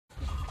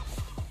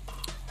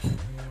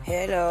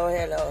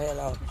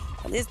Hello.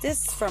 This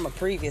is from a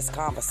previous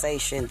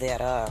conversation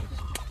that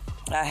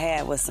I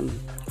had with some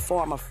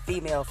former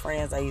female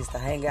friends I used to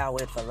hang out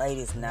with for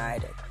ladies'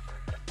 night.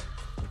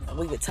 And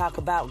we would talk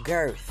about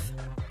girth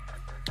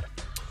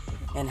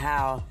and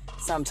how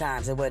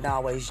sometimes it wasn't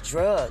always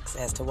drugs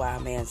as to why a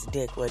man's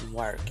dick wouldn't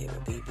work. It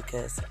would be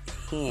because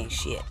he ain't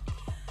shit.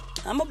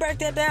 I'm gonna break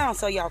that down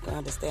so y'all can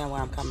understand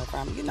where I'm coming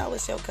from. You know,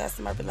 it's your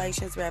customer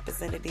relations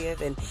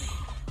representative and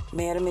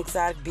Madam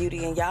Exotic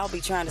Beauty, and y'all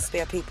be trying to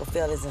spare people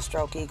feelings and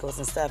stroke egos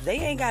and stuff. They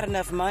ain't got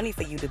enough money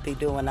for you to be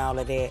doing all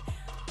of that.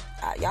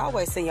 Y'all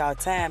wasting y'all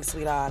time,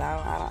 sweetheart.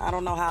 I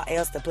don't know how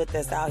else to put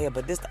this out here,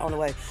 but this the only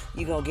way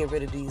you gonna get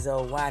rid of these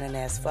old whining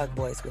ass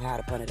fuckboys who hide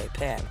up under their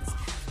parents.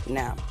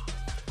 Now,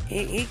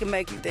 he can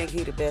make you think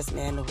he the best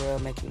man in the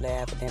world, make you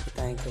laugh and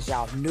everything, because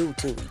y'all new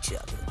to each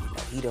other. You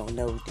know, he don't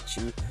know that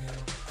you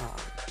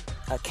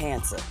a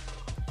Cancer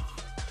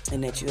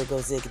and that you'll go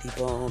ziggity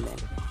boom,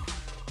 and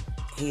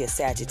he a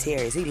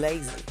Sagittarius. He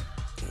lazy.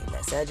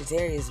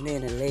 Sagittarius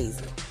men are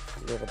lazy.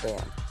 Little damn.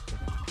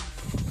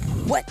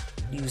 What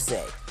you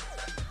say?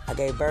 I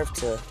gave birth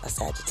to a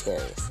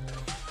Sagittarius.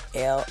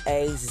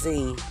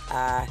 Lazie.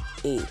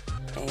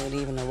 Ain't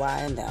even a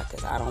Y in there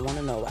because I don't want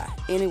to know why.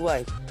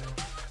 Anyway,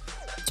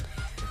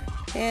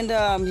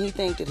 and he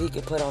think that he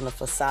could put on a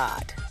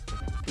facade,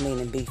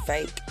 meaning be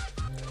fake,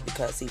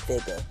 because he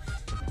figure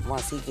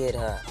once I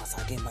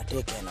get my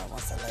dick in her,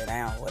 once I lay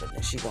down with her,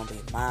 then she gonna be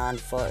mine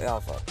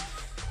forever.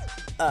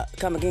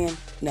 Come again?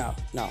 No.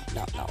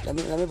 Let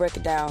me break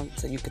it down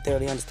so you can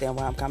thoroughly understand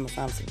where I'm coming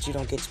from, so that you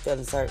don't get your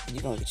feelings hurt.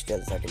 You're gonna get your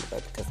feelings hurt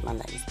anyway, because my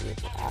name is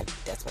Bridget.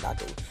 That's what I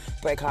do.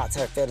 Break hearts,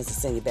 hurt feelings, and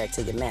send you back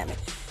to your mammy.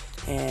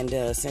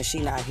 And since she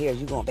not here,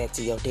 you going back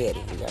to your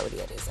daddy. We already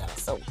at his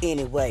house. So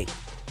anyway,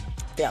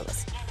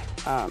 fellas,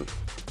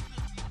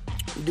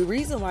 the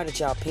reason why that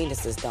y'all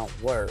penises don't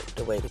work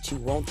the way that you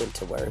want them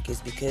to work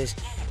is because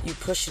you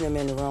pushing them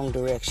in the wrong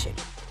direction.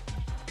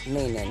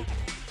 Meaning,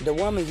 the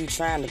woman you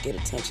trying to get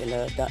attention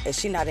of, if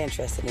she not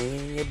interested in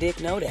you, your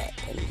dick know that.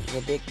 And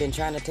your dick been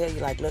trying to tell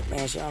you, like, look,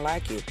 man, she don't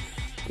like you.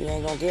 You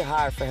ain't gonna get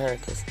hard for her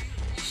because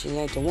she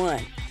ain't the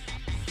one.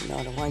 You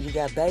know, the one you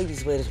got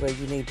babies with is where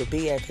you need to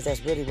be at, because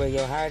that's really where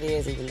your heart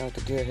is, even though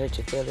the girl hurt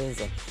your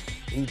feelings and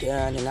you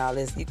done and all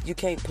this. You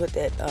can't put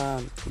that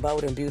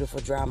bold and beautiful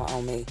drama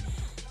on me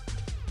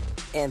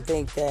and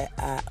think that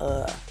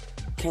I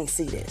can't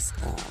see this.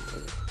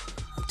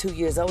 I'm 2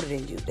 years older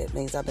than you. That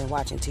means I've been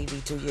watching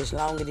TV 2 years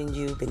longer than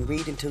you, been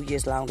reading 2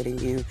 years longer than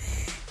you,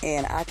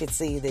 and I can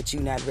see that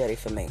you're not ready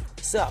for me.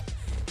 So,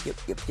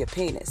 your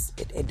penis,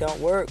 it don't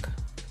work.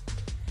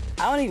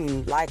 I don't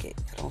even like it.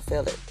 I don't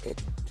feel it.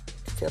 It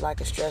feel like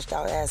a stretched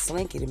out ass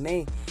slinky to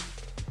me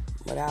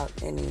without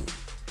any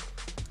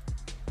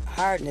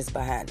hardness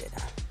behind it.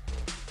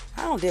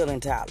 I don't deal in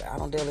Tyler. I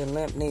don't deal in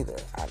limp neither.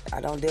 I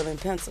don't deal in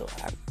pencil.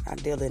 I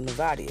deal in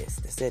Nevadius.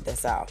 That's it.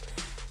 That's all.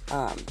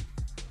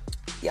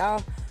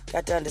 Y'all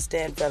got to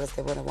understand, fellas,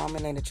 that when a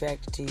woman ain't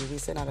attracted to you, we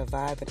send out a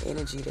vibe and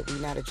energy that we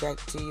not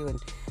attracted to you, and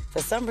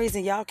for some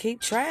reason, y'all keep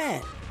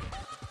trying.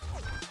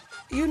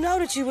 You know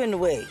that you in the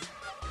way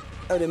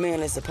of the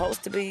man that's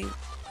supposed to be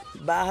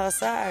by her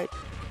side.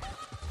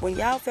 When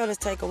y'all fellas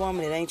take a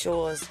woman that ain't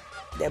yours,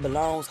 that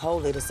belongs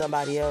wholly to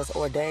somebody else,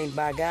 ordained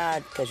by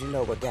God, because you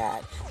know what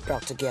God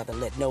brought together,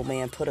 let no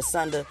man put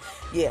asunder.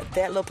 Yeah,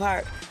 that little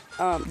part,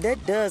 that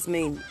does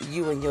mean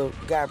you and your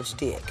garbage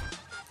dick.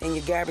 And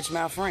your garbage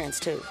mouth friends,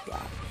 too.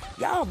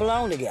 Y'all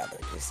belong together.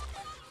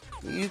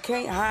 You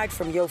can't hide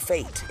from your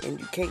fate, and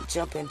you can't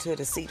jump into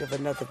the seat of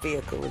another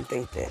vehicle and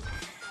think that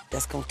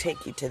that's going to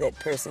take you to that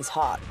person's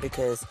heart,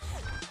 because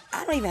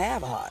I don't even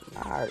have a heart. My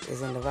heart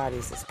is in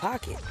Nevadius'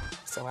 pocket,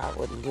 so I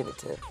wouldn't give it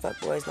to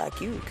fuckboys like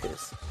you,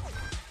 because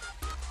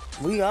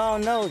we all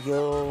know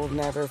you'll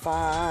never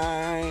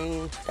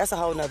find. That's a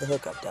whole nother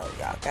hookup, though,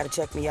 y'all. Gotta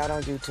check me out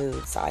on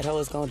YouTube. Side hoe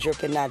is gonna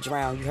drip and not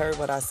drown. You heard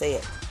what I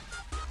said.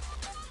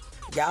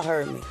 Y'all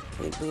heard me.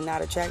 We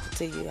not attracted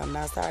to you. I'm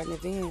not starting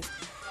events.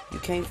 You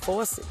can't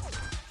force it.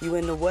 You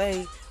in the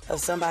way of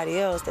somebody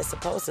else that's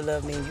supposed to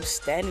love me, and you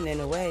standing in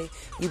the way.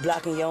 You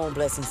blocking your own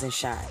blessings and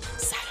shine.